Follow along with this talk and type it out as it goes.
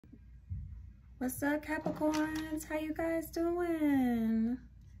What's up, Capricorns? How you guys doing?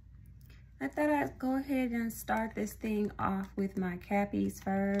 I thought I'd go ahead and start this thing off with my Cappies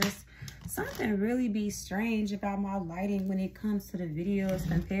first. Something really be strange about my lighting when it comes to the videos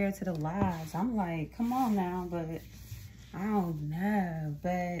compared to the lives. I'm like, come on now, but I don't know.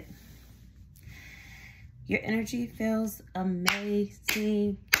 But your energy feels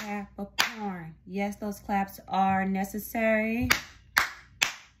amazing, Capricorn. Yes, those claps are necessary.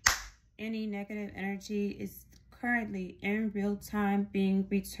 Any negative energy is currently in real time being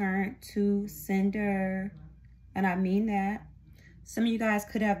returned to sender. And I mean that. Some of you guys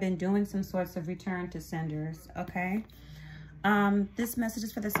could have been doing some sorts of return to senders, okay? This message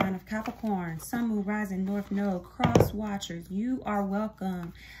is for the sign of Capricorn, Sun, Moon, Rising, North Node, Cross Watchers. You are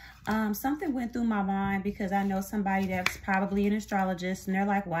welcome. Something went through my mind because I know somebody that's probably an astrologist and they're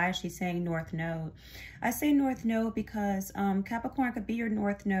like, why is she saying North Node? I say North Node because Capricorn could be your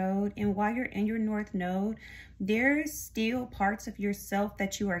North Node, and while you're in your North Node, there's still parts of yourself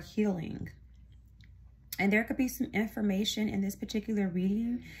that you are healing. And there could be some information in this particular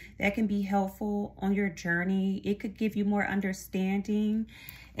reading that can be helpful on your journey. It could give you more understanding.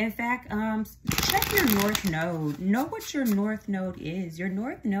 In fact, check your North Node. Know what your North Node is. Your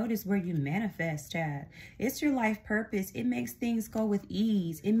North Node is where you manifest at. It's your life purpose. It makes things go with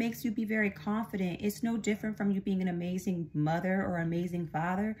ease. It makes you be very confident. It's no different from you being an amazing mother or amazing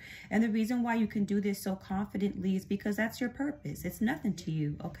father. And the reason why you can do this so confidently is because that's your purpose. It's nothing to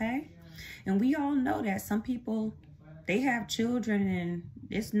you, okay? And we all know that some people, they have children and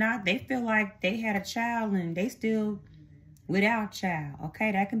it's not, they feel like they had a child and they still without child,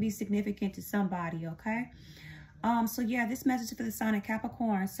 okay? That can be significant to somebody, okay? So yeah, this message is for the sign of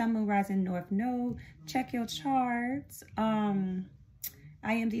Capricorn, Sun, Moon, Rising, North Node. Check your charts. I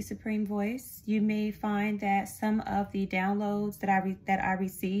am the Supreme Voice. You may find that some of the downloads that I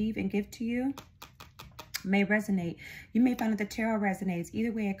receive and give to you may resonate. You may find that the tarot resonates.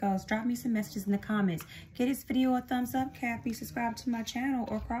 Either way it goes, drop me some messages in the comments. Give this video a thumbs up, Cappy. Subscribe to my channel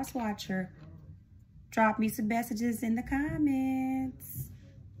or Cross Watcher. Drop me some messages in the comments.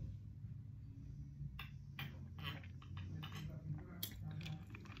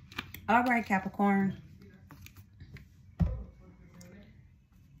 All right, Capricorn.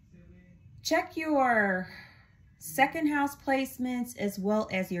 Check your second house placements as well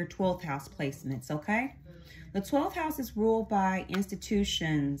as your 12th house placements, okay? The 12th house is ruled by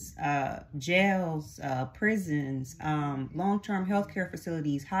institutions, jails, prisons, long-term healthcare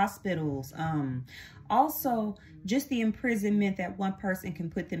facilities, hospitals, also just the imprisonment that one person can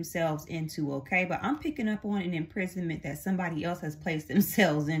put themselves into, okay? But I'm picking up on an imprisonment that somebody else has placed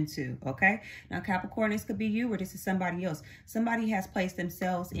themselves into, okay? Now, Capricorn, this could be you or this is somebody else. Somebody has placed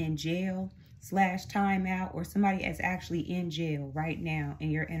themselves in jail / timeout, or somebody is actually in jail right now in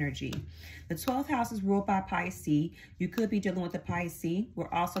your energy. The 12th house is ruled by Pisces. You could be dealing with a Pisces.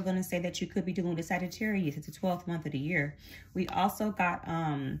 We're also going to say that you could be dealing with a Sagittarius. It's the 12th month of the year. We also got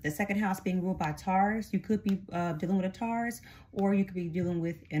the second house being ruled by Taurus. You could be dealing with a Taurus, or you could be dealing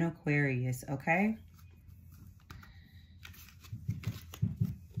with an Aquarius, okay?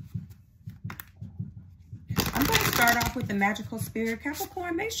 I'm going to start off with the magical spirit.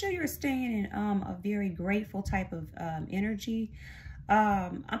 Capricorn, make sure you're staying in a very grateful type of energy.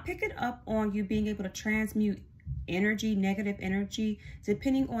 I'm picking up on you being able to transmute energy, negative energy,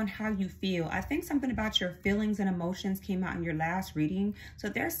 depending on how you feel. I think something about your feelings and emotions came out in your last reading. So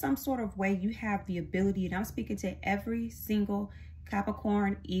there's some sort of way you have the ability, and I'm speaking to every single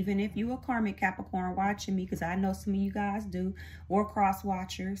Capricorn, even if you a karmic Capricorn watching me, because I know some of you guys do, or cross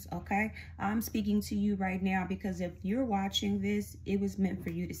watchers, okay? I'm speaking to you right now because if you're watching this, it was meant for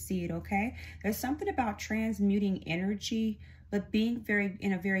you to see it, okay? There's something about transmuting energy, but being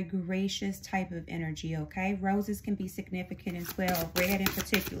in a very gracious type of energy, okay? Roses can be significant as well, red in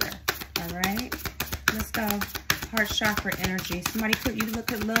particular, all right? Let's go. Heart chakra energy. Somebody put you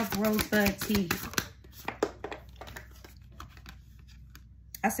look at love rosebud tea.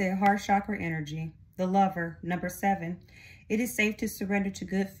 I said heart chakra energy. The lover, number 7. It is safe to surrender to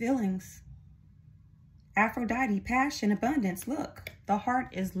good feelings. Aphrodite, passion, abundance. Look, the heart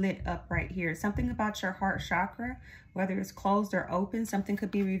is lit up right here. Something about your heart chakra, whether it's closed or open, something could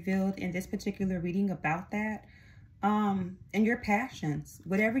be revealed in this particular reading about that. And your passions,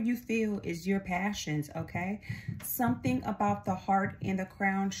 whatever you feel is your passions, okay? Something about the heart and the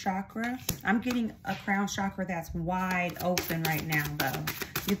crown chakra. I'm getting a crown chakra that's wide open right now, though.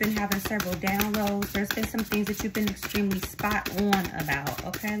 You've been having several downloads. There's been some things that you've been extremely spot on about,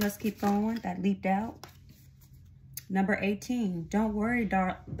 okay? Let's keep going. That leaped out. Number 18. Don't worry,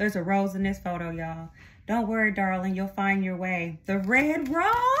 darling. There's a rose in this photo, y'all. Don't worry, darling. You'll find your way. The red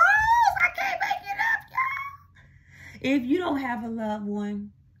rose. I can't make If you don't have a loved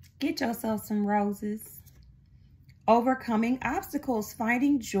one, get yourself some roses. Overcoming obstacles,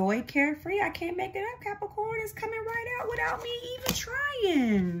 finding joy, carefree. I can't make it up, Capricorn. It's coming right out without me even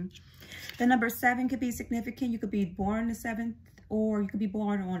trying. The number 7 could be significant. You could be born the 7th, or you could be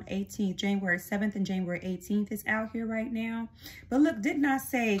born on 18th. January 7th and January 18th is out here right now. But look, did not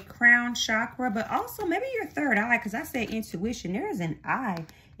say crown chakra, but also maybe your third eye, because I said intuition. There is an eye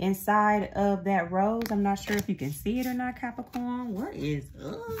inside of that rose. I'm not sure if you can see it or not, Capricorn. What is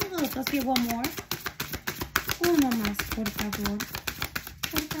up? Let's get one more. One more, my 45.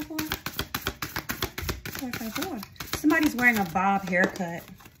 Somebody's wearing a bob haircut.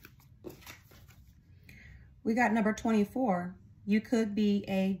 We got number 24. You could be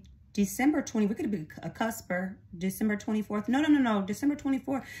a December 20. We could be a cusper. December 24th. No. December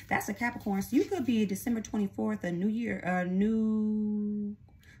 24th. That's a Capricorn. So you could be December 24th, a New Year,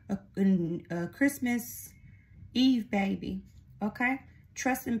 Christmas Eve baby. Okay.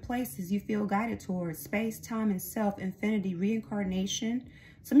 Trust in places you feel guided towards. Space, time, and self. Infinity, reincarnation.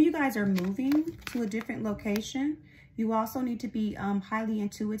 Some of you guys are moving to a different location. You also need to be highly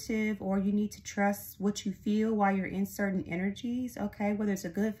intuitive, or you need to trust what you feel while you're in certain energies, okay? Whether it's a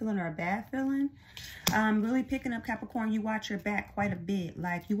good feeling or a bad feeling. Really picking up, Capricorn, you watch your back quite a bit.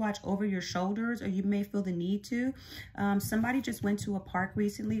 Like, you watch over your shoulders, or you may feel the need to. Somebody just went to a park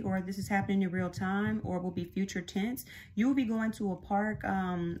recently, or this is happening in real time, or will be future tense. You will be going to a park.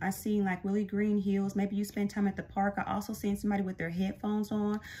 I seen like really green hills. Maybe you spend time at the park. I also seen somebody with their headphones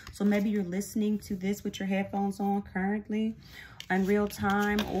on. So maybe you're listening to this with your headphones on currently in real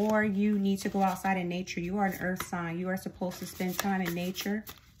time, or you need to go outside in nature. You are an earth sign. You are supposed to spend time in nature.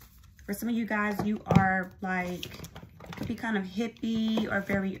 For some of you guys, you are like, could be kind of hippie or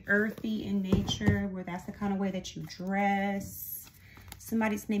very earthy in nature, where that's the kind of way that you dress.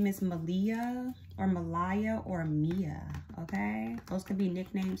 Somebody's name is Malia or Malaya or Mia, okay? Those could be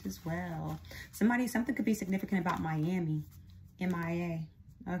nicknames as well. Something could be significant about Miami, MIA,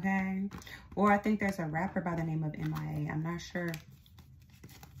 okay? Or I think there's a rapper by the name of MIA. I'm not sure.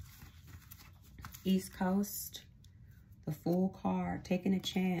 East Coast. The Fool card, taking a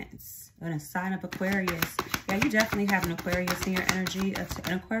chance, and a sign of Aquarius. Yeah, you definitely have an Aquarius in your energy.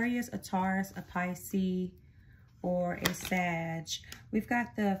 An Aquarius, a Taurus, a Pisces, or a Sag. We've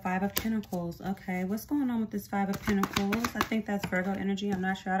got the 5 of Pentacles. Okay, what's going on with this 5 of Pentacles? I think that's Virgo energy. I'm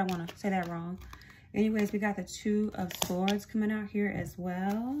not sure. I don't want to say that wrong. Anyways, we got the 2 of Swords coming out here as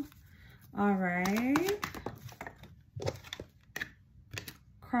well. All right.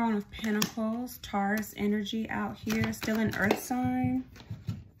 Crown of Pentacles, Taurus energy out here, still an earth sign.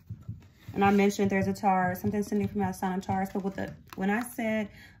 And I mentioned there's a Taurus, something sending from that sign of Taurus. But with the, when I said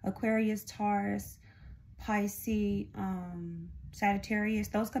Aquarius, Taurus, Pisces, Sagittarius,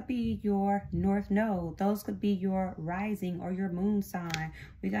 those could be your North Node. Those could be your rising or your moon sign.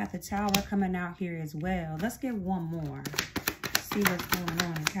 We got the Tower coming out here as well. Let's get one more. See what's going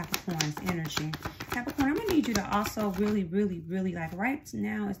on in Capricorn's energy. Capricorn, I'm going to need you to also really, like right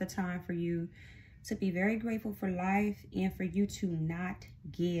now is the time for you to be very grateful for life and for you to not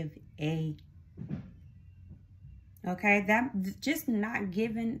give a, okay, that just not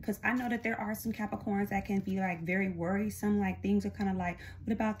giving, because I know that there are some Capricorns that can be like very worrisome, like things are kind of like,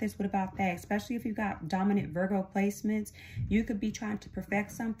 what about this, what about that, especially if you've got dominant Virgo placements. You could be trying to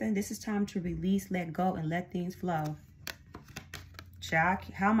perfect something. This is time to release, let go, and let things flow. Child,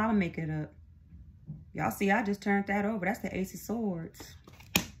 how am I gonna make it up? Y'all see, I just turned that over. That's the Ace of Swords.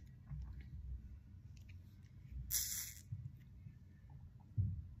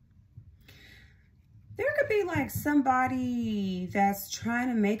 There could be like somebody that's trying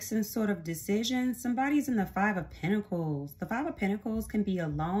to make some sort of decision. Somebody's in the 5 of Pentacles. The 5 of Pentacles can be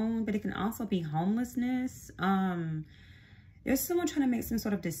alone, but it can also be homelessness. There's someone trying to make some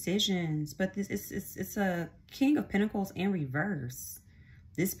sort of decisions, but this it's a King of Pentacles in reverse.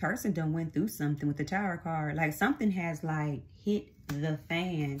 This person done went through something with the Tower card. Like something has like hit the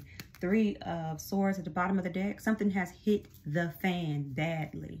fan. 3 of Swords at the bottom of the deck. Something has hit the fan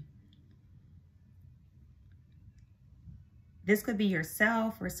badly. This could be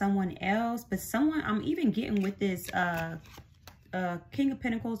yourself or someone else, but someone, I'm even getting with this King of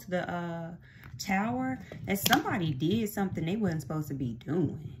Pentacles to the Tower, that somebody did something they wasn't supposed to be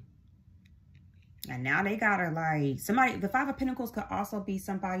doing. And now they gotta like, somebody, the 5 of Pentacles could also be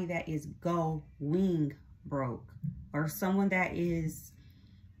somebody that is going broke, or someone that is,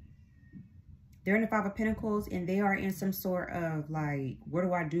 they're in the 5 of Pentacles and they are in some sort of like, where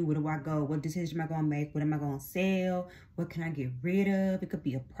do I do? Where do I go? What decision am I going to make? What am I going to sell? What can I get rid of? It could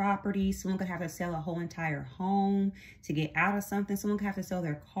be a property. Someone could have to sell a whole entire home to get out of something. Someone could have to sell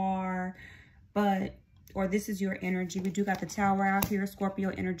their car. But or this is your energy. We do got the Tower out here, Scorpio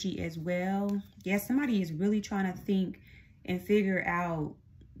energy as well. Yes, somebody is really trying to think and figure out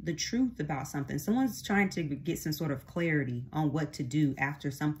the truth about something. Someone's trying to get some sort of clarity on what to do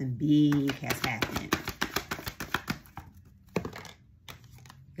after something big has happened.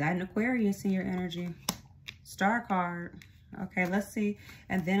 Got an Aquarius in your energy. Star card. Okay, let's see.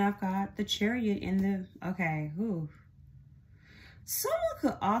 And then I've got the Chariot in the... Okay, ooh. Someone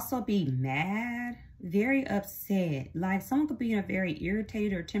could also be mad, very upset. Like someone could be in a very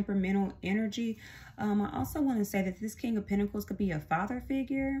irritated or temperamental energy. I also want to say that this King of Pentacles could be a father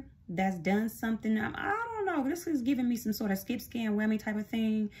figure that's done something. I don't know. This is giving me some sort of skip, scan, whammy type of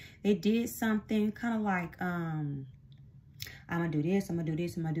thing. They did something kind of like, I'm going to do this, I'm going to do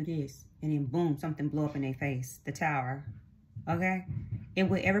this, I'm going to do this. And then boom, something blew up in their face. The Tower. Okay? And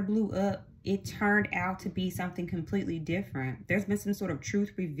whatever blew up, it turned out to be something completely different. There's been some sort of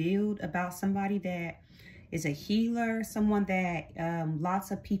truth revealed about somebody that is a healer, someone that lots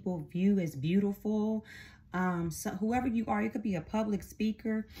of people view as beautiful. So whoever you are, you could be a public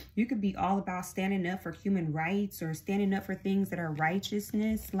speaker. You could be all about standing up for human rights or standing up for things that are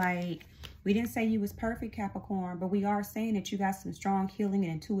righteousness. Like, we didn't say you was perfect, Capricorn, but we are saying that you got some strong healing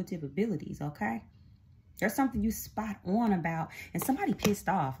and intuitive abilities, okay? There's something you spot on about, and somebody pissed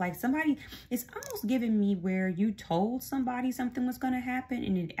off. Like somebody, it's almost giving me where you told somebody something was going to happen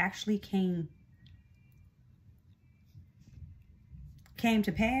and it actually came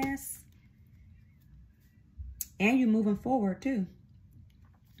to pass. And you're moving forward too.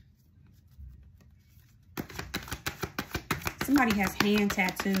 Somebody has hand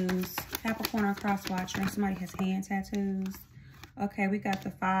tattoos. Capricorn or cross watcher. Somebody has hand tattoos. Okay, we got the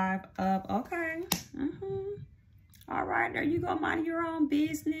 5 of, okay. All right, there you go, minding your own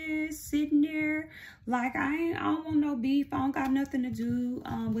business, sitting there. Like, I don't want no beef. I don't got nothing to do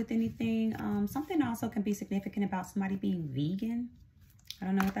with anything. Something also can be significant about somebody being vegan. I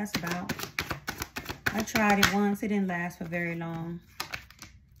don't know what that's about. I tried it once. It didn't last for very long.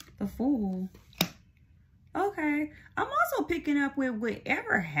 The Fool. Okay. I'm also picking up with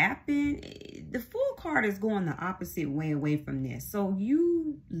whatever happened. The Fool card is going the opposite way away from this. So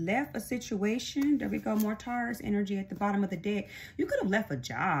you left a situation. There we go. More Taurus energy at the bottom of the deck. You could have left a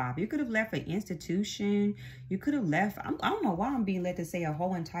job. You could have left an institution. You could have left. I don't know why I'm being led to say a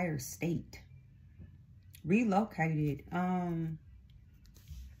whole entire state. Relocated.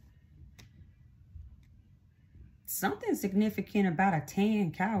 Something significant about a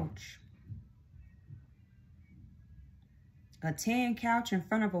tan couch. A tan couch in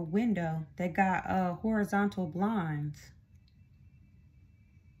front of a window that got horizontal blinds.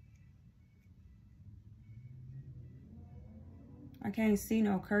 I can't see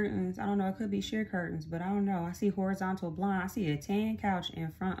no curtains. I don't know. It could be sheer curtains, but I don't know. I see horizontal blind. I see a tan couch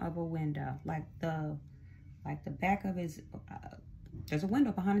in front of a window. Like the back of his... there's a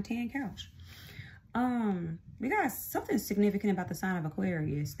window behind a tan couch. We got something significant about the sign of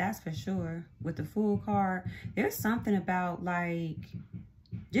Aquarius, that's for sure. With the Fool card, there's something about like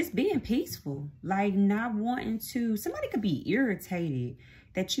just being peaceful, like not wanting to. Somebody could be irritated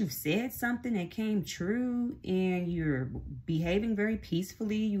that you've said something that came true and you're behaving very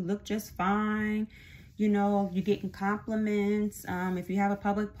peacefully. You look just fine. You know, you're getting compliments. If you have a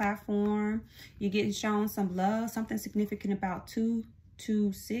public platform, you're getting shown some love. Something significant about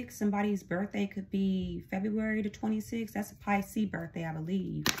 226. Somebody's birthday could be February the 26th. That's a Pisces birthday, I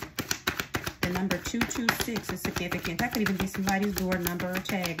believe. The number 226 is significant. That could even be somebody's door number or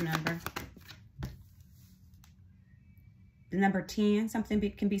tag number. The number 10, something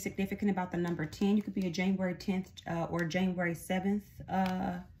can be significant about the number 10. You could be a January 10th or January 7th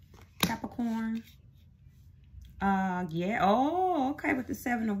Capricorn. Yeah. Oh, okay. With the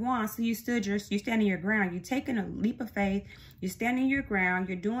 7 of Wands. So you're standing your ground. You're taking a leap of faith. You're standing your ground.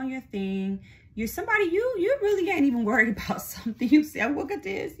 You're doing your thing. You're somebody, you really ain't even worried about something. You said, look at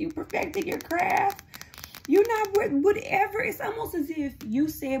this. You perfected your craft. You're not worried. Whatever. It's almost as if you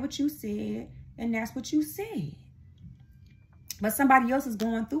said what you said and that's what you said. But somebody else is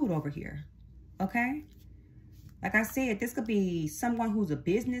going through it over here. Okay? Like I said, this could be someone who's a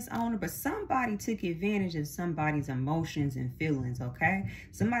business owner, but somebody took advantage of somebody's emotions and feelings, okay?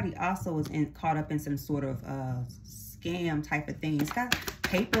 Somebody also is caught up in some sort of scam type of thing. It's got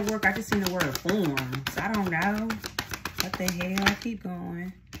paperwork. I just seen the word forms. I don't know. What the hell? Keep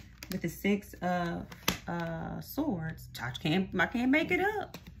going. With the 6 of Swords. I can't make it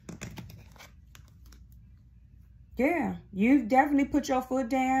up. Yeah, you definitely put your foot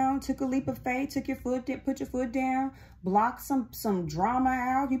down, took a leap of faith, put your foot down, blocked some drama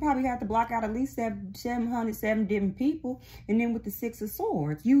out. You probably had to block out at least 707 different people. And then with the Six of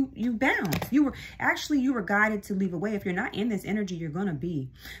Swords, you bounced. You were guided to leave away. If you're not in this energy, you're gonna be.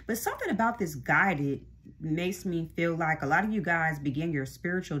 But something about this guided makes me feel like a lot of you guys begin your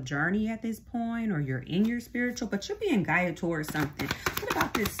spiritual journey at this point, or you're in your spiritual, but you're being guided towards something. What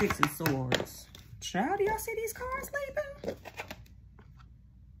about this Six of Swords? Child, do y'all see these cards, Libra?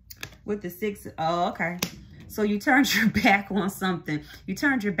 With the six, oh, okay. So you turned your back on something. You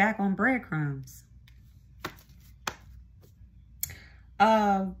turned your back on breadcrumbs.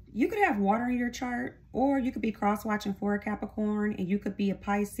 You could have water in your chart, or you could be cross-watching for a Capricorn, and you could be a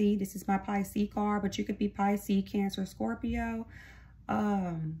Pisces. This is my Pisces card, but you could be Pisces, Cancer, Scorpio.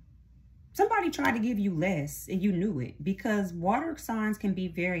 Somebody tried to give you less and you knew it, because water signs can be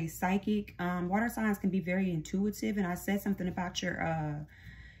very psychic. Water signs can be very intuitive. And I said something about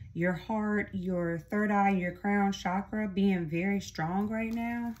your heart, your third eye, your crown chakra being very strong right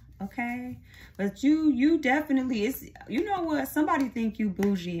now. Okay. But you definitely, you know what? Somebody think you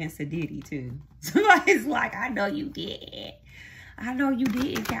bougie and sedity too. Somebody's like, I know you did. I know you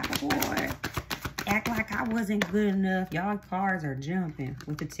did, Capricorn. Act like I wasn't good enough. Y'all cards are jumping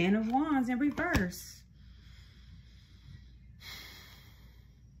with the 10 of Wands in reverse.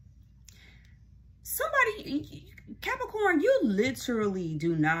 Somebody, Capricorn, you literally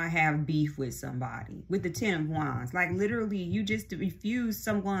do not have beef with somebody with the 10 of Wands. Like literally, you just refuse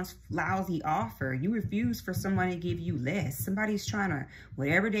someone's lousy offer. You refuse for someone to give you less. Somebody's trying to,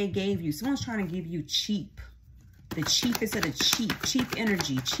 whatever they gave you, someone's trying to give you cheap. The cheapest of the cheap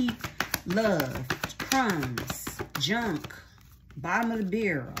energy, cheap love, crumbs, junk, bottom of the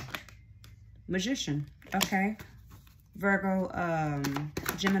barrel. Magician, okay. Virgo,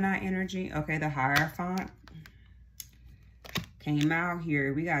 Gemini energy, okay. The Hierophant came out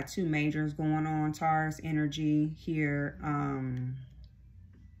here. We got two majors going on. Taurus energy here.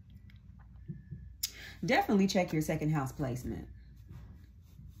 Definitely check your second house placement.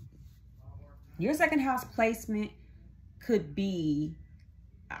 Your second house placement could be,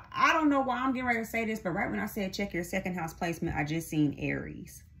 I don't know why I'm getting ready to say this, but right when I said check your second house placement, I just seen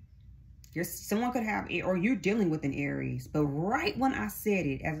Aries. Someone could have, or you're dealing with an Aries, but right when I said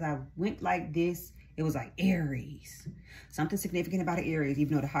it, as I went like this, it was like Aries. Something significant about an Aries,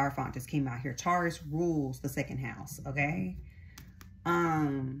 even though the Hierophant just came out here. Taurus rules the second house, okay?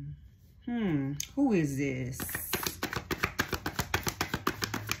 Who is this?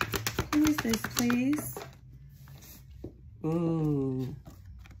 Who is this, please? Ooh.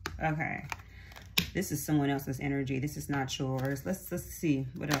 Okay. This is someone else's energy. This is not yours. Let's see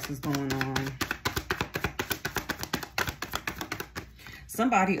what else is going on.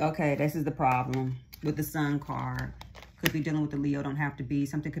 Somebody, okay, this is the problem with the Sun card. Could be dealing with the Leo, don't have to be.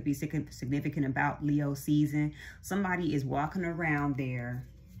 Something could be significant about Leo season. Somebody is walking around there,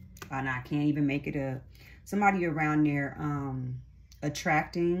 and I can't even make it up. Somebody around there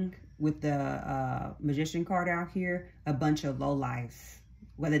attracting, with the Magician card out here, a bunch of lowlife.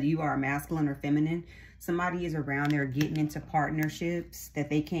 Whether you are masculine or feminine, somebody is around there getting into partnerships that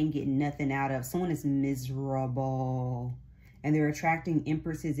they can't get nothing out of. Someone is miserable, and they're attracting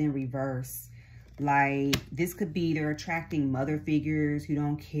empresses in reverse. Like, this could be they're attracting mother figures who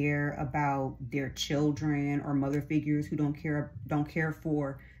don't care about their children, or mother figures who don't care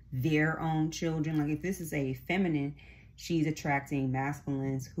for their own children. Like, if this is a feminine, she's attracting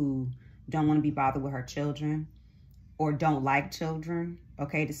masculines who don't want to be bothered with her children or don't like children.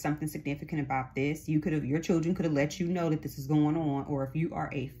 Okay, there's something significant about this. Your children could have let you know that this is going on. Or if you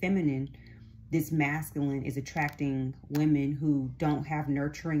are a feminine, this masculine is attracting women who don't have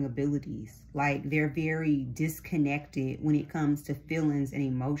nurturing abilities. Like, they're very disconnected when it comes to feelings and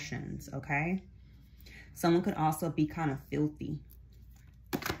emotions, okay? Someone could also be kind of filthy.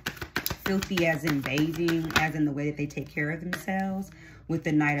 Filthy as in bathing, as in the way that they take care of themselves, with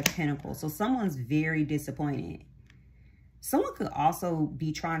the Knight of Pentacles. So someone's very disappointed. Someone could also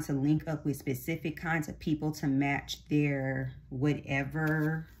be trying to link up with specific kinds of people to match their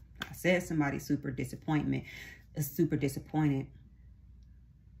whatever. I said somebody's super disappointed.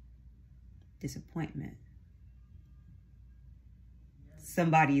 Disappointment.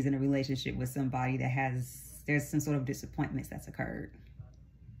 Somebody is in a relationship with somebody that there's some sort of disappointments that's occurred.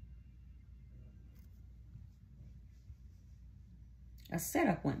 A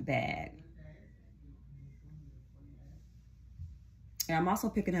setup went bad. And I'm also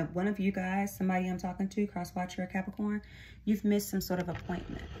picking up one of you guys, somebody I'm talking to, cross-watcher or Capricorn, you've missed some sort of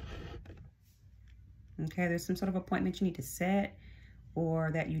appointment. Okay, there's some sort of appointment you need to set,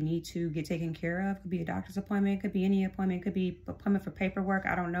 or that you need to get taken care of. Could be a doctor's appointment, could be any appointment, could be appointment for paperwork.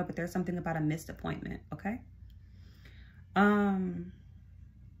 I don't know, but there's something about a missed appointment, okay?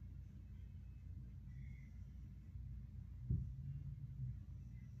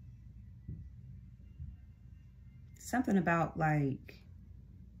 Something about like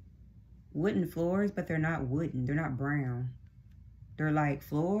wooden floors, but they're not wooden. They're not brown. They're like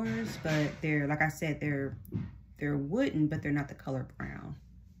floors, but they're, like I said, they're wooden, but they're not the color brown.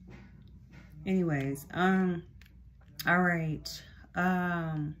 Anyways, all right.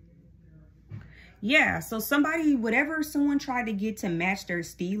 Yeah, so somebody, whatever someone tried to get to match their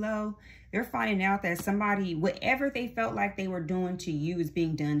stilo, they're finding out that somebody, whatever they felt like they were doing to you is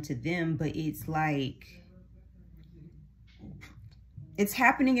being done to them, but it's like, it's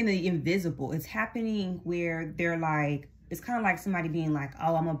happening in the invisible. It's happening where they're like, it's kind of like somebody being like,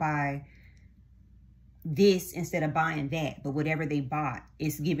 oh, I'm gonna buy this instead of buying that. But whatever they bought,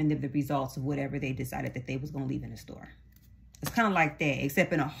 it's giving them the results of whatever they decided that they was gonna leave in the store. It's kind of like that,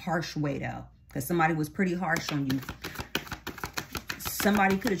 except in a harsh way though. Because somebody was pretty harsh on you.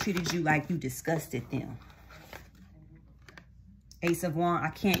 Somebody could have treated you like you disgusted them. Ace of Wands,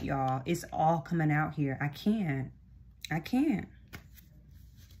 I can't, y'all. It's all coming out here. I can't.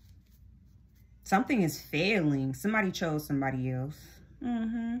 Something is failing. Somebody chose somebody else.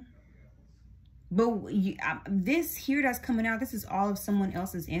 But this here that's coming out, this is all of someone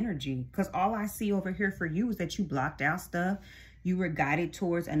else's energy. Because all I see over here for you is that you blocked out stuff. You were guided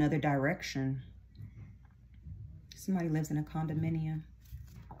towards another direction. Somebody lives in a condominium.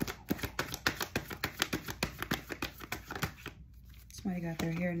 Somebody got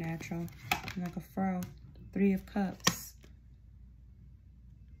their hair natural, like a fro. 3 of Cups.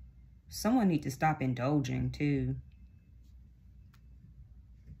 Someone needs to stop indulging too.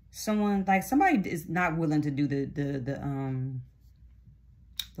 Someone, like somebody is not willing to do the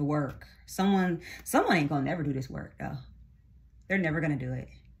work. Someone ain't gonna never do this work though. They're never gonna do it.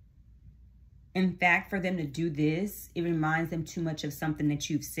 In fact, for them to do this, it reminds them too much of something that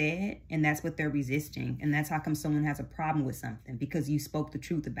you've said, and that's what they're resisting. And that's how come someone has a problem with something, because you spoke the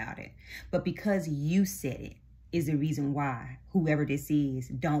truth about it. But because you said it is the reason why whoever this is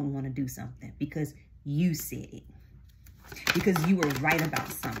don't want to do something, because you said it. Because you were right about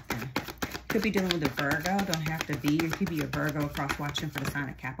something. Could be dealing with a Virgo, don't have to be. It could be a Virgo cross watching for the sign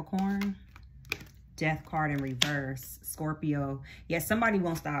of Capricorn. Death card in reverse. Scorpio. Yeah, somebody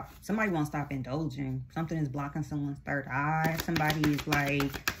won't stop indulging. Something is blocking someone's third eye. Somebody is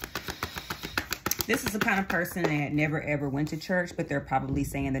like, this is the kind of person that never ever went to church, but they're probably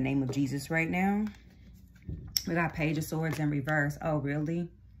saying the name of Jesus right now. We got Page of Swords in reverse. Oh, really?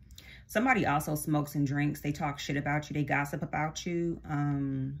 Somebody also smokes and drinks. They talk shit about you. They gossip about you.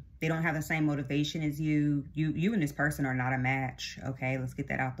 They don't have the same motivation as you. You and this person are not a match. Okay, let's get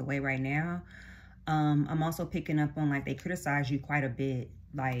that out the way right now. I'm also picking up on, like, they criticize you quite a bit.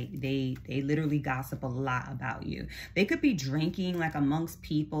 Like, they literally gossip a lot about you. They could be drinking, like, amongst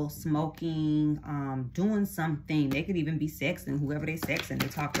people, smoking, doing something. They could even be sexing. Whoever they sexing, they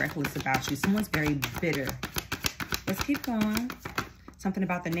talk reckless about you. Someone's very bitter. Let's keep going. Something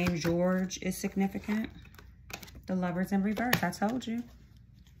about the name George is significant. The Lovers in reverse. I told you.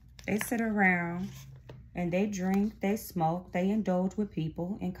 They sit around and they drink, they smoke, they indulge with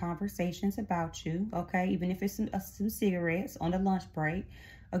people in conversations about you, okay? Even if it's some cigarettes on the lunch break,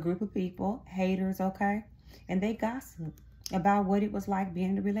 a group of people, haters, okay? And they gossip about what it was like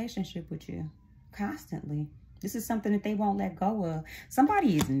being in a relationship with you constantly. This is something that they won't let go of.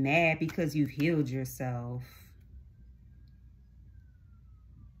 Somebody is mad because you've healed yourself.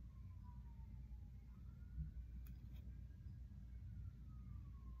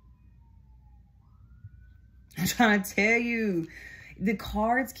 I'm trying to tell you, the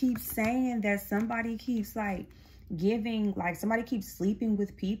cards keep saying that somebody keeps like giving, like somebody keeps sleeping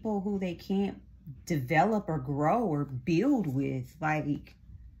with people who they can't develop or grow or build with. Like,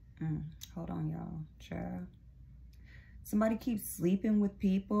 hold on, y'all, child. Somebody keeps sleeping with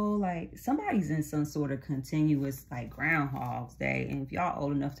people. Like, somebody's in some sort of continuous, like, Groundhog's Day. And if y'all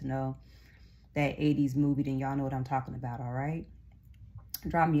old enough to know that 80s movie, then y'all know what I'm talking about, all right?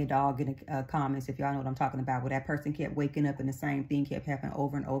 Drop me a dog in the comments if y'all know what I'm talking about, where that person kept waking up and the same thing kept happening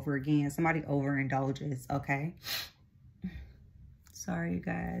over and over again. Somebody overindulges, okay? Sorry, you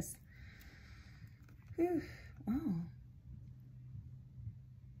guys. Whew. Oh.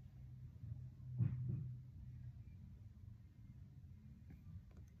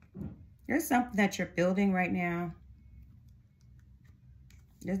 There's something that you're building right now.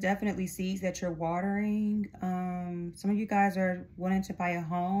 There's definitely seeds that you're watering. Some of you guys are wanting to buy a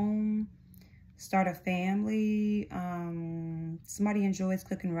home. Start a family. Somebody enjoys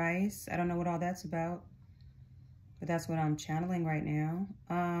cooking rice. I don't know what all that's about, but that's what I'm channeling right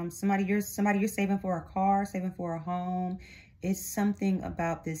now. Somebody you're saving for a car, saving for a home. It's something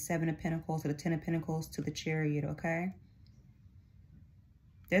about this 7 of Pentacles or the 10 of Pentacles to the Chariot, okay?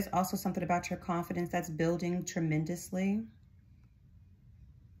 There's also something about your confidence that's building tremendously.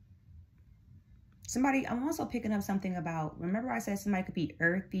 Somebody, I'm also picking up something about, remember I said somebody could be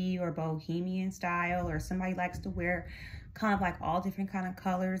earthy or bohemian style, or somebody likes to wear kind of like all different kind of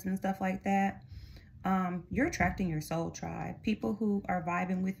colors and stuff like that. You're attracting your soul tribe. People who are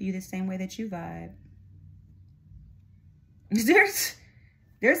vibing with you the same way that you vibe. There's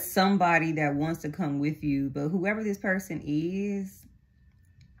somebody that wants to come with you, but whoever this person is,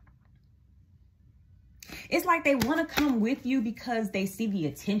 it's like they want to come with you because they see the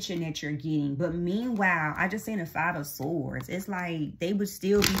attention that you're getting. But meanwhile, I just seen a 5 of Swords. It's like they would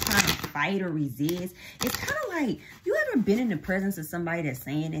still be trying to fight or resist. It's kind of like, you ever been in the presence of somebody that's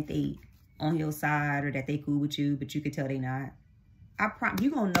saying that they on your side or that they cool with you, but you could tell they not? I promise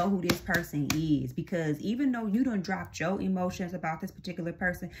you're going to know who this person is, because even though you done dropped your emotions about this particular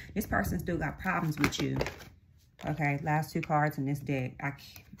person, this person still got problems with you. Okay, last 2 cards in this deck.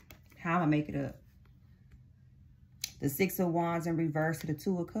 How am I make it up? The 6 of Wands in reverse to the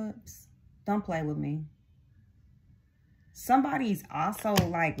 2 of Cups. Don't play with me. Somebody's also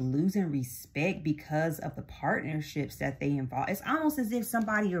like losing respect because of the partnerships that they involve. It's almost as if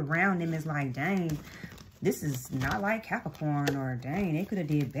somebody around them is like, dang, this is not like Capricorn, or dang, they could have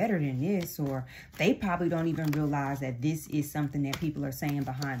did better than this, or they probably don't even realize that this is something that people are saying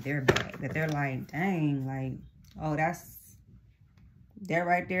behind their back. That they're like, dang, like, oh, that's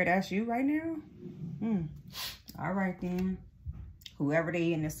right there. That's you right now? All right, then. Whoever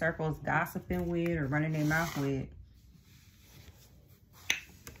they in the circles gossiping with or running their mouth with.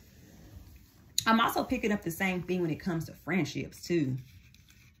 I'm also picking up the same thing when it comes to friendships, too.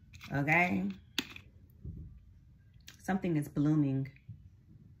 Okay? Something that's blooming.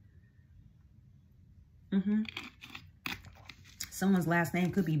 Someone's last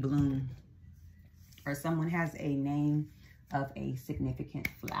name could be Bloom. Or someone has a name of a significant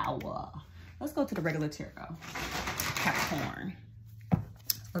flower. Let's go to the regular tarot. Capricorn.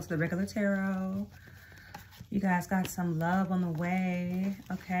 Let's go to the regular tarot. You guys got some love on the way.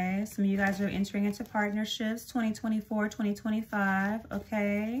 Okay. Some of you guys are entering into partnerships. 2024, 2025.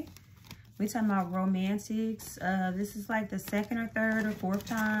 Okay. We're talking about romantics. This is like the 2nd or 3rd or 4th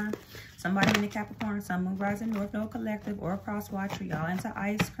time. Somebody in the Capricorn, Sun, Moon, Rising, North Node Collective, or a cross watcher. Y'all into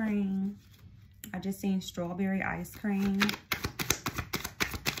ice cream. I just seen strawberry ice cream.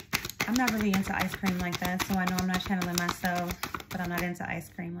 I'm not really into ice cream like that, so I know I'm not channeling myself, but I'm not into ice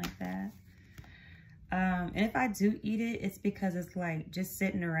cream like that. And if I do eat it, it's because it's like just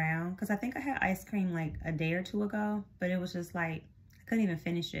sitting around. Because I think I had ice cream like a day or 2 ago, but it was just like, I couldn't even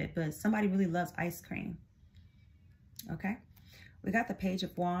finish it. But somebody really loves ice cream. Okay. We got the Page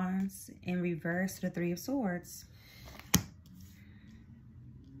of Wands in reverse to the 3 of Swords.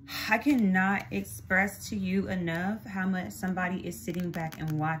 I cannot express to you enough how much somebody is sitting back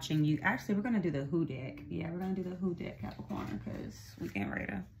and watching you. Actually, we're going to do the Who deck. Yeah, we're going to do the Who deck, Capricorn, because we getting ready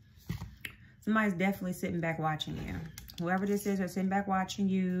to. Somebody's definitely sitting back watching you. Whoever this is, they're sitting back watching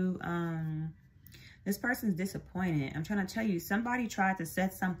you. This person's disappointed. I'm trying to tell you, somebody tried to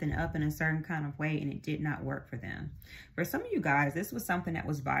set something up in a certain kind of way and it did not work for them. For some of you guys, this was something that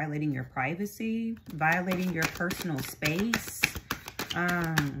was violating your privacy, violating your personal space.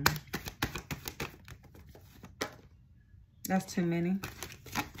 That's too many.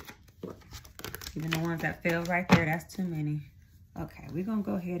 Even the ones that fell right there, that's too many. Okay, we're going to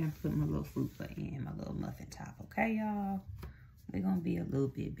go ahead and put my little fruit plate in, my little muffin top. Okay, y'all? We're going to be a little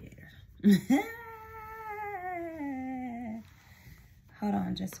bit better. Hold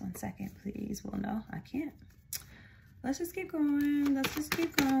on just 1 second, please. Well, no, I can't. Let's just keep going. Let's just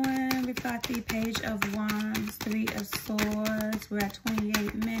keep going. We've got the Page of Wands, 3 of Swords. We're at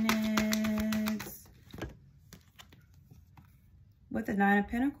 28 minutes. With the 9 of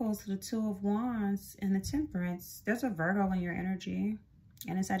Pentacles to the 2 of Wands and the Temperance. There's a Virgo in your energy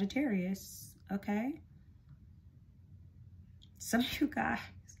and a Sagittarius. Okay. Some of you guys,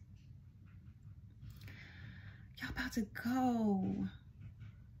 y'all about to go.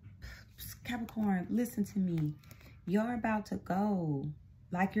 Capricorn, listen to me. You're about to go.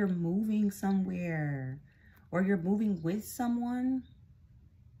 Like you're moving somewhere. Or you're moving with someone.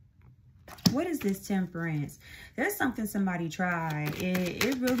 What is this Temperance? There's something somebody tried.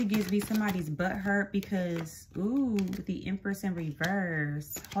 It really gives me somebody's butt hurt because, ooh, the Empress in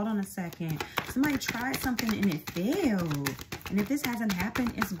reverse. Hold on a second. Somebody tried something and it failed. And if this hasn't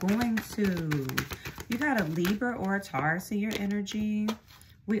happened, it's going to. You got a Libra or a Taurus in your energy.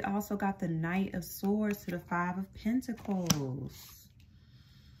 We also got the Knight of Swords to the Five of Pentacles.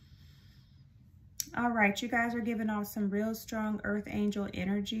 All right, you guys are giving off some real strong earth angel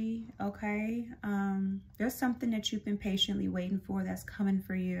energy, okay? There's something that you've been patiently waiting for that's coming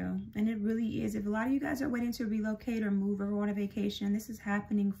for you. And it really is. If a lot of you guys are waiting to relocate or move or go on a vacation, this is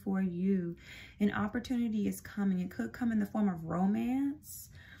happening for you. An opportunity is coming. It could come in the form of romance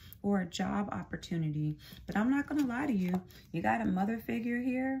or a job opportunity. But I'm not going to lie to you. You got a mother figure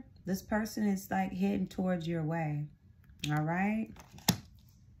here. This person is like heading towards your way, all right?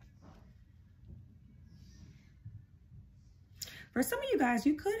 For some of you guys,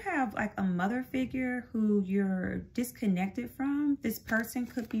 you could have like a mother figure who you're disconnected from. This person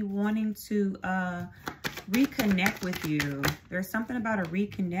could be wanting to reconnect with you. There's something about a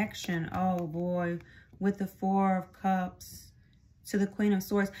reconnection. Oh boy, with the Four of Cups to the Queen of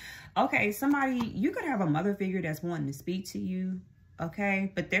Swords. Okay, somebody, you could have a mother figure that's wanting to speak to you.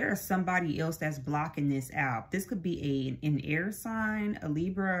 Okay, but there is somebody else that's blocking this out. This could be an air sign, a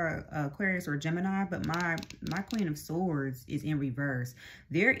Libra, Aquarius, or Gemini, but my Queen of Swords is in reverse.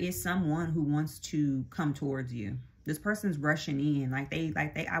 There is someone who wants to come towards you. This person's rushing in,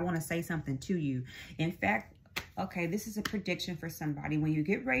 I want to say something to you. In fact, okay, this is a prediction for somebody. When you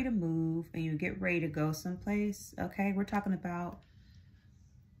get ready to move and you get ready to go someplace, okay, we're talking about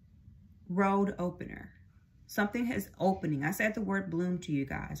road opener. Something is opening. I said the word bloom to you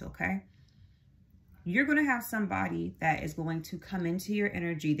guys, okay? You're going to have somebody that is going to come into your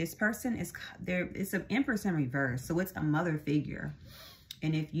energy. This person is there. It's an Empress in reverse. So it's a mother figure.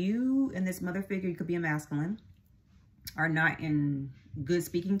 And if you and this mother figure, you could be a masculine, are not in good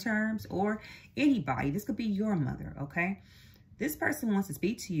speaking terms, or anybody, this could be your mother, okay? This person wants to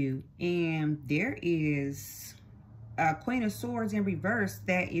speak to you, and there is a Queen of Swords in reverse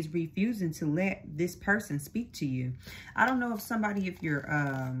that is refusing to let this person speak to you. I don't know if somebody, if you're,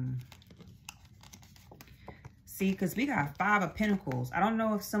 see, because we got Five of Pentacles. I don't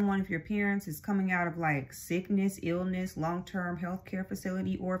know if someone, if your parents is coming out of like sickness, illness, long-term healthcare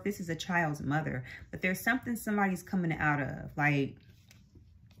facility, or if this is a child's mother, but there's something somebody's coming out of, like,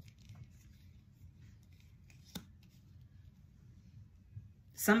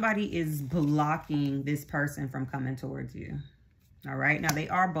 somebody is blocking this person from coming towards you. All right. Now, they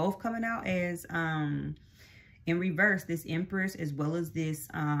are both coming out as in reverse, this Empress as well as this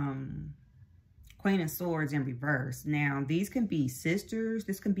Queen of Swords in reverse. Now, these can be sisters.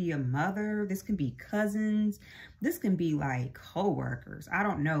 This can be a mother. This can be cousins. This can be like co-workers. I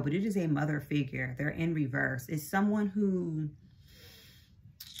don't know, but it is a mother figure. They're in reverse. It's someone who...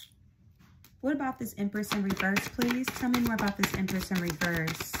 What about this Empress in reverse, please? Tell me more about this Empress in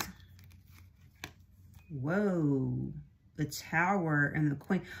reverse. Whoa. The Tower and the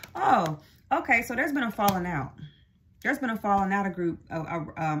Queen. Oh, okay. So there's been a falling out. There's been a falling out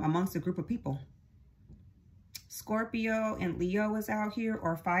amongst a group of people. Scorpio and Leo is out here,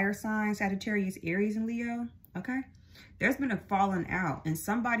 or fire signs, Sagittarius, Aries, and Leo. Okay. There's been a falling out, and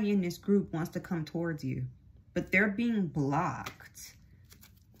somebody in this group wants to come towards you, but they're being blocked.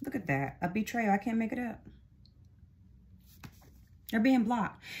 Look at that. A betrayal. I can't make it up. They're being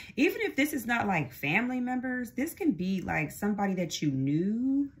blocked. Even if this is not like family members, this can be like somebody that you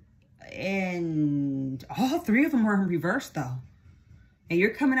knew, and all three of them are in reverse though. And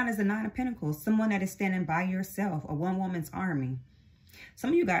you're coming out as the Nine of Pentacles, someone that is standing by yourself, a one-woman's army. Some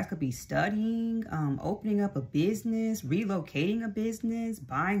of you guys could be studying, opening up a business, relocating a business,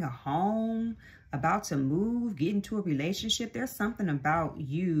 buying a home, about to move, get into a relationship. There's something about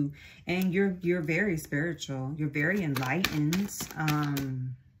you, and you're very spiritual. You're very enlightened.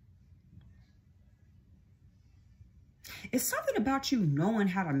 It's something about you knowing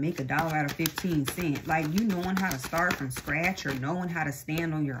how to make $1 out of 15 cents. Like you knowing how to start from scratch, or knowing how to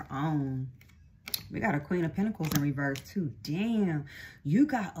stand on your own. We got a Queen of Pentacles in reverse too. Damn, you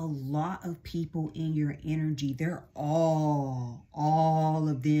got a lot of people in your energy. They're all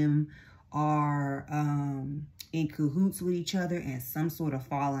of them are in cahoots with each other, and some sort of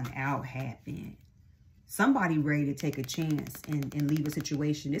falling out happened. Somebody ready to take a chance and leave a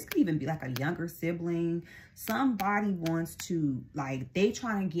situation. This could even be like a younger sibling. Somebody wants to, like, they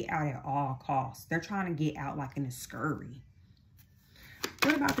trying to get out at all costs. They're trying to get out like in a scurry.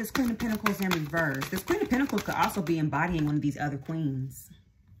 What about this Queen of Pentacles in reverse? This Queen of Pentacles could also be embodying one of these other queens.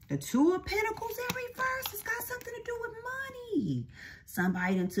 The Two of Pentacles in reverse has got something to do with money.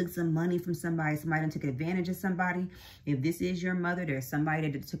 Somebody done took some money from somebody. Somebody done took advantage of somebody. If this is your mother, there's somebody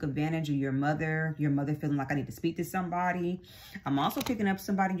that took advantage of your mother. Your mother feeling like I need to speak to somebody. I'm also picking up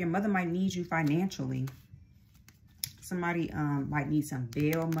somebody. Your mother might need you financially. Somebody might need some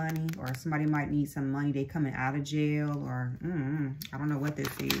bail money, or somebody might need some money. They coming out of jail, or I don't know what this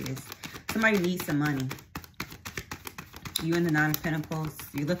is. Somebody needs some money. You in the Nine of Pentacles.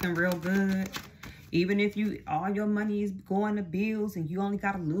 You're looking real good. Even if all your money is going to bills and you only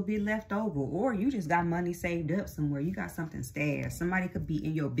got a little bit left over, or you just got money saved up somewhere, you got something stashed. Somebody could be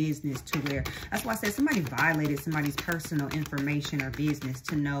in your business to where, that's why I said somebody violated somebody's personal information or business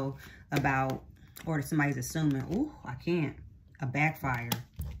to know about, or somebody's assuming, ooh, I can't, a backfire.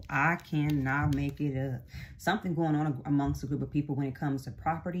 I cannot make it up. Something going on amongst a group of people when it comes to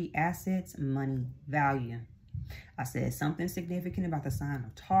property, assets, money, value. I said something significant about the sign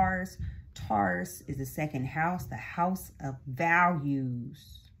of Taurus. Taurus is the second house, the house of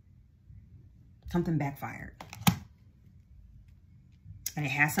values. Something backfired. And it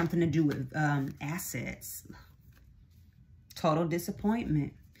has something to do with assets. Total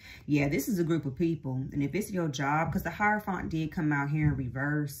disappointment. Yeah, this is a group of people. And if it's your job, because the Hierophant did come out here in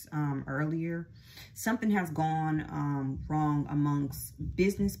reverse earlier. Something has gone wrong amongst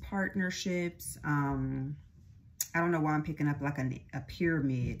business partnerships. I don't know why I'm picking up like a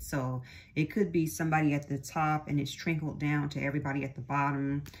pyramid. So it could be somebody at the top and it's trickled down to everybody at the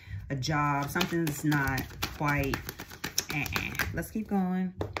bottom. A job, something's not quite. Let's keep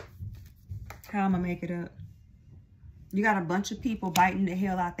going. How am I make it up? You got a bunch of people biting the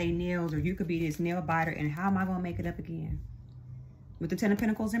hell out their nails, or you could be this nail biter, and how am I going to make it up again? With the Ten of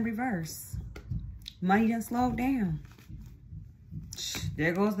Pentacles in reverse. Money done slowed down.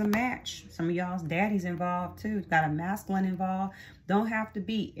 There goes the match. Some of y'all's daddy's involved too. Got a masculine involved. Don't have to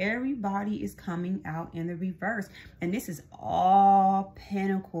be. Everybody is coming out in the reverse. And this is all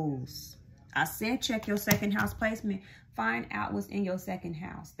pentacles. I said check your second house placement. Find out what's in your second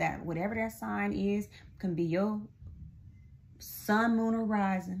house. That whatever that sign is can be your sun, moon, or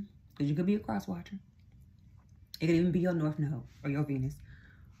rising. Because you could be a cross watcher. It could even be your North Node or your Venus.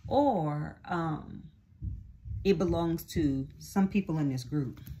 Or it belongs to some people in this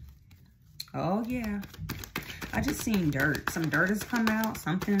group. Oh, yeah. I just seen dirt. Some dirt has come out.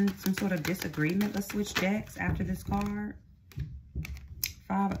 Something, some sort of disagreement. Let's switch decks after this card.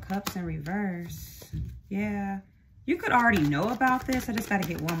 Five of Cups in reverse. Yeah. You could already know about this. I just got to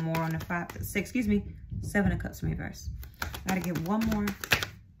get one more on the Seven of Cups in reverse. Got to get one more.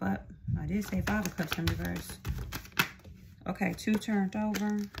 But I did say Five of Cups in reverse. Okay, two turned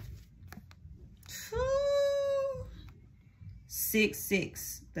over.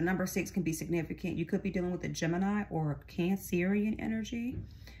 6-6. The number 6 can be significant. You could be dealing with a Gemini or a Cancerian energy.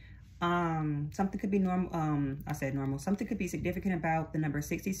 Something could be normal. I said normal. Something could be significant about the number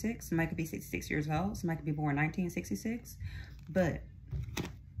 66. Somebody could be 66 years old. Somebody could be born 1966. But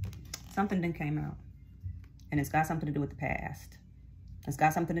something then came out. And it's got something to do with the past. It's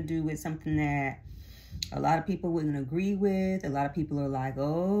got something to do with something that a lot of people wouldn't agree with. A lot of people are like,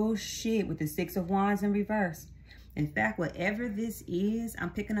 oh shit, with the Six of Wands in reverse. In fact, whatever this is, I'm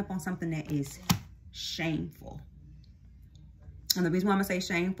picking up on something that is shameful. And the reason why I'm going to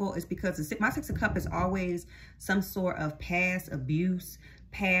say shameful is because my Six of Cups is always some sort of past abuse,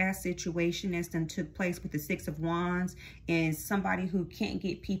 past situation that's done took place with the Six of Wands, and somebody who can't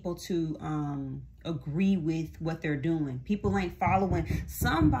get people to agree with what they're doing. People ain't following.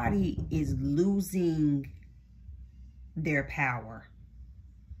 Somebody is losing their power.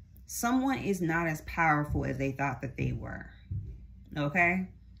 Someone is not as powerful as they thought that they were. Okay?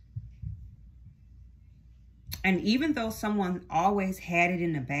 And even though someone always had it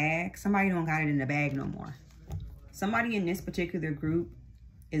in the bag, somebody don't got it in the bag no more. Somebody in this particular group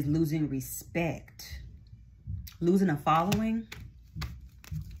is losing respect. Losing a following.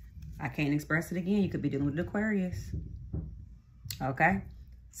 I can't express it again. You could be dealing with Aquarius. Okay?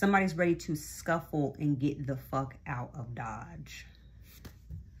 Somebody's ready to scuffle and get the fuck out of Dodge.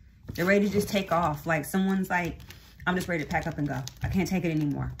 They're ready to just take off. Like someone's like, I'm just ready to pack up and go. I can't take it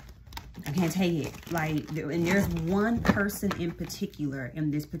anymore. I can't take it. Like, and there's one person in particular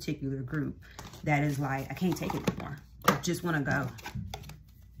in this particular group that is like, I can't take it anymore. I just want to go.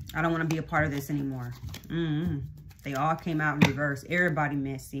 I don't want to be a part of this anymore. They all came out in reverse. Everybody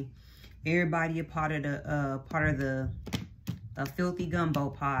messy. Everybody a part of the filthy gumbo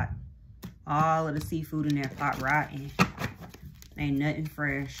pot. All of the seafood in that pot rotten. Ain't nothing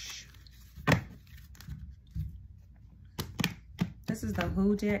fresh. This is the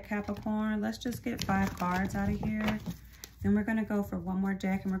Who deck, Capricorn. Let's just get 5 cards out of here. Then we're going to go for one more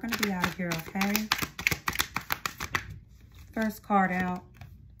deck and we're going to be out of here, okay? First card out.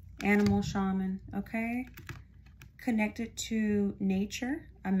 Animal Shaman, okay? Connected to nature.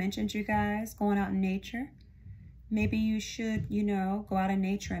 I mentioned you guys going out in nature. Maybe you should, you know, go out in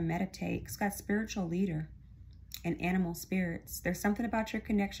nature and meditate. It's got spiritual leader. and animal spirits. There's something about your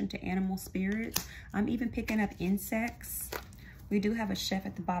connection to animal spirits. I'm even picking up insects. We do have a chef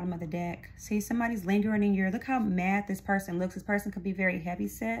at the bottom of the deck. See, somebody's lingering in your, look how mad this person looks. This person could be very heavy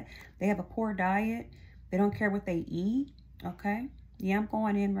set. They have a poor diet. They don't care what they eat, okay? Yeah, I'm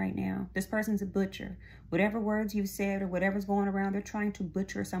going in right now. This person's a butcher. Whatever words you said or whatever's going around, they're trying to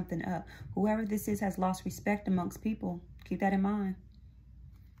butcher something up. Whoever this is has lost respect amongst people. Keep that in mind.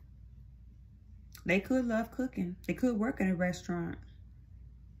 They could love cooking. They could work in a restaurant.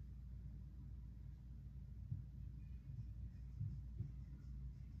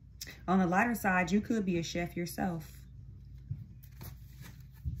 On the lighter side, you could be a chef yourself.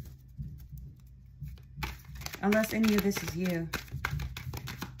 Unless any of this is you.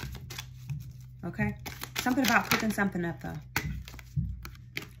 Okay? Something about cooking something up, though.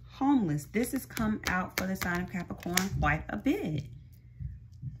 Homeless. This has come out for the sign of Capricorn quite a bit.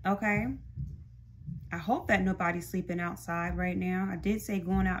 Okay? I hope that nobody's sleeping outside right now. I did say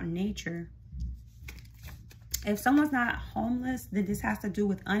going out in nature. If someone's not homeless, then this has to do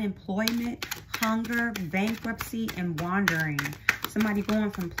with unemployment, hunger, bankruptcy, and wandering. Somebody going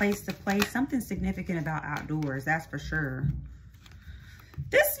from place to place. Something significant about outdoors, that's for sure.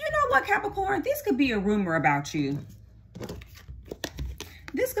 This, you know what, Capricorn? This could be a rumor about you.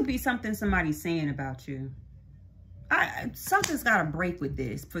 This could be something somebody's saying about you. Something's got to break with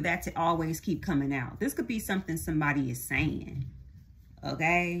this for that to always keep coming out. This could be something somebody is saying.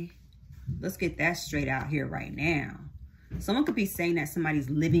 Okay? Let's get that straight out here right now. Someone could be saying that somebody's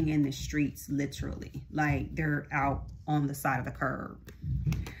living in the streets, literally. Like they're out on the side of the curb.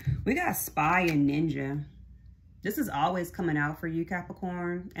 We got spy and ninja. This is always coming out for you,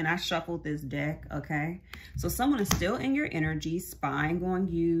 Capricorn. And I shuffled this deck, okay? So someone is still in your energy, spying on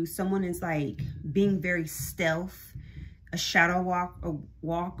you. Someone is like being very stealth, a shadow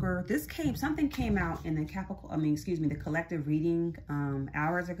walker. Something came out in the the collective reading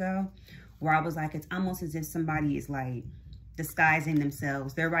hours ago, where I was like, it's almost as if somebody is like disguising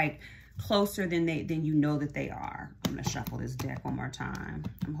themselves. They're like closer than you know that they are. I'm gonna shuffle this deck one more time.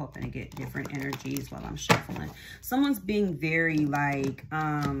 I'm hoping to get different energies while I'm shuffling. Someone's being very like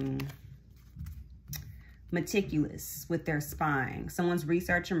meticulous with their spying. Someone's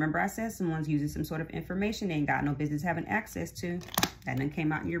researching. Remember I said someone's using some sort of information they ain't got no business having access to. That done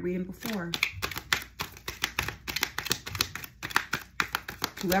came out in your reading before.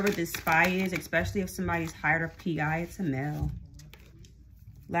 Whoever this spy is, especially if somebody's hired a PI, it's a male.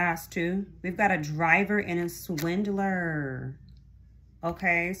 Last two. We've got a driver and a swindler.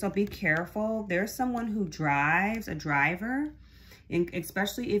 Okay, so be careful. There's someone who drives, a driver, and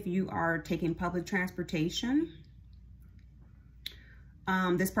especially if you are taking public transportation.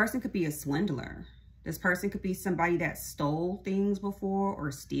 This person could be a swindler. This person could be somebody that stole things before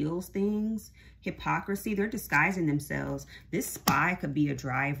or steals things. Hypocrisy, they're disguising themselves. This spy could be a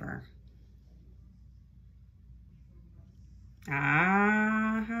driver.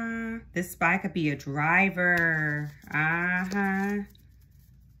 This spy could be a driver.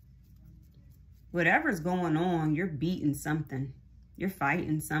 Whatever's going on, you're beating something. You're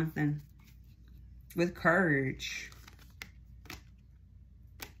fighting something with courage.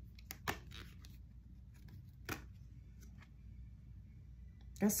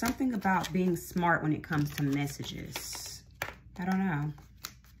 There's something about being smart when it comes to messages. I don't know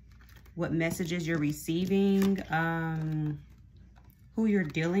what messages you're receiving, who you're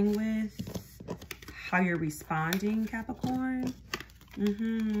dealing with, how you're responding, Capricorn.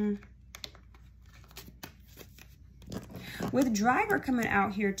 With driver coming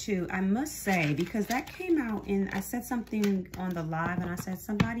out here too, I must say, because that came out in, I said something on the live and I said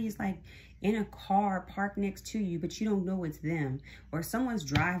somebody is like in a car parked next to you, but you don't know it's them. Or someone's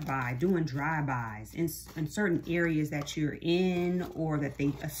drive-by, doing drive-bys in certain areas that you're in or that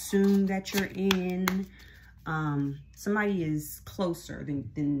they assume that you're in. Somebody is closer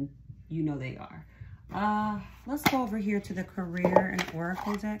than you know they are. Let's go over here to the career and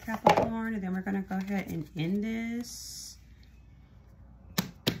oracle deck, Capricorn, and then we're going to go ahead and end this.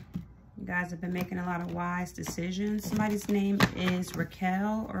 You guys have been making a lot of wise decisions. Somebody's name is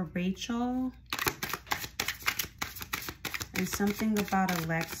Raquel or Rachel. And something about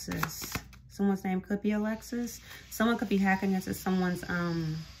Alexis. Someone's name could be Alexis. Someone could be hacking into someone's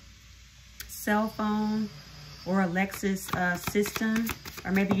cell phone or Alexis system.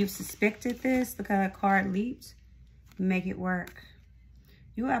 Or maybe you've suspected this. Look how that card leaped. Make it work.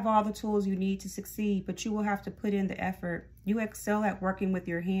 You have all the tools you need to succeed, but you will have to put in the effort. You excel at working with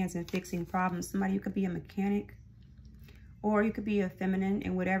your hands and fixing problems. Somebody, you could be a mechanic, or you could be a feminine.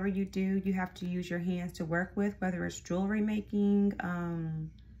 And whatever you do, you have to use your hands to work with, whether it's jewelry making,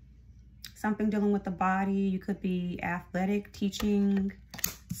 something dealing with the body. You could be athletic, teaching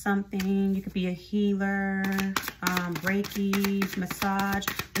something. You could be a healer, Reiki, massage.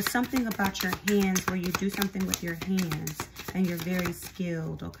 There's something about your hands where you do something with your hands and you're very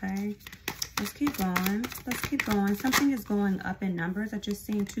skilled, okay? Let's keep going. Let's keep going. Something is going up in numbers. I just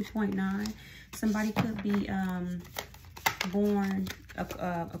seen 2.9. Somebody could be born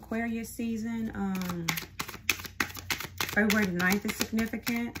Aquarius season. February the 9th is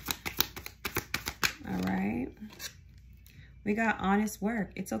significant. All right. We got honest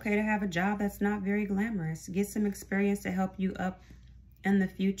work. It's okay to have a job that's not very glamorous. Get some experience to help you up in the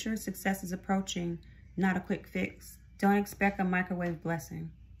future. Success is approaching, not a quick fix. Don't expect a microwave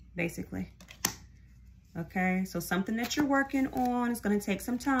blessing, basically. Okay, so something that you're working on is going to take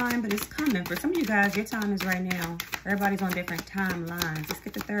some time, but it's coming. For some of you guys, your time is right now. Everybody's on different timelines. Let's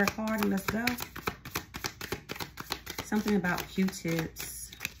get the third card and let's go. Something about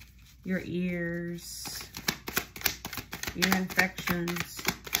Q-tips, your ears, ear infections,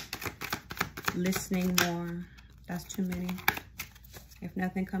 listening more. That's too many. If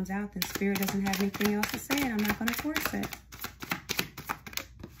nothing comes out, then Spirit doesn't have anything else to say, and I'm not going to force it.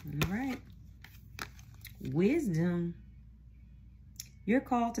 All right. Wisdom. You're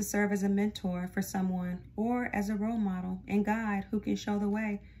called to serve as a mentor for someone or as a role model and guide who can show the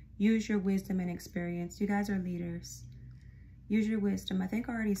way. Use your wisdom and experience. You guys are leaders. Use your wisdom. I think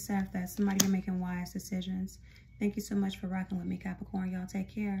I already said that. Somebody, you're making wise decisions. Thank you so much for rocking with me, Capricorn. Y'all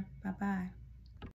take care. Bye-bye.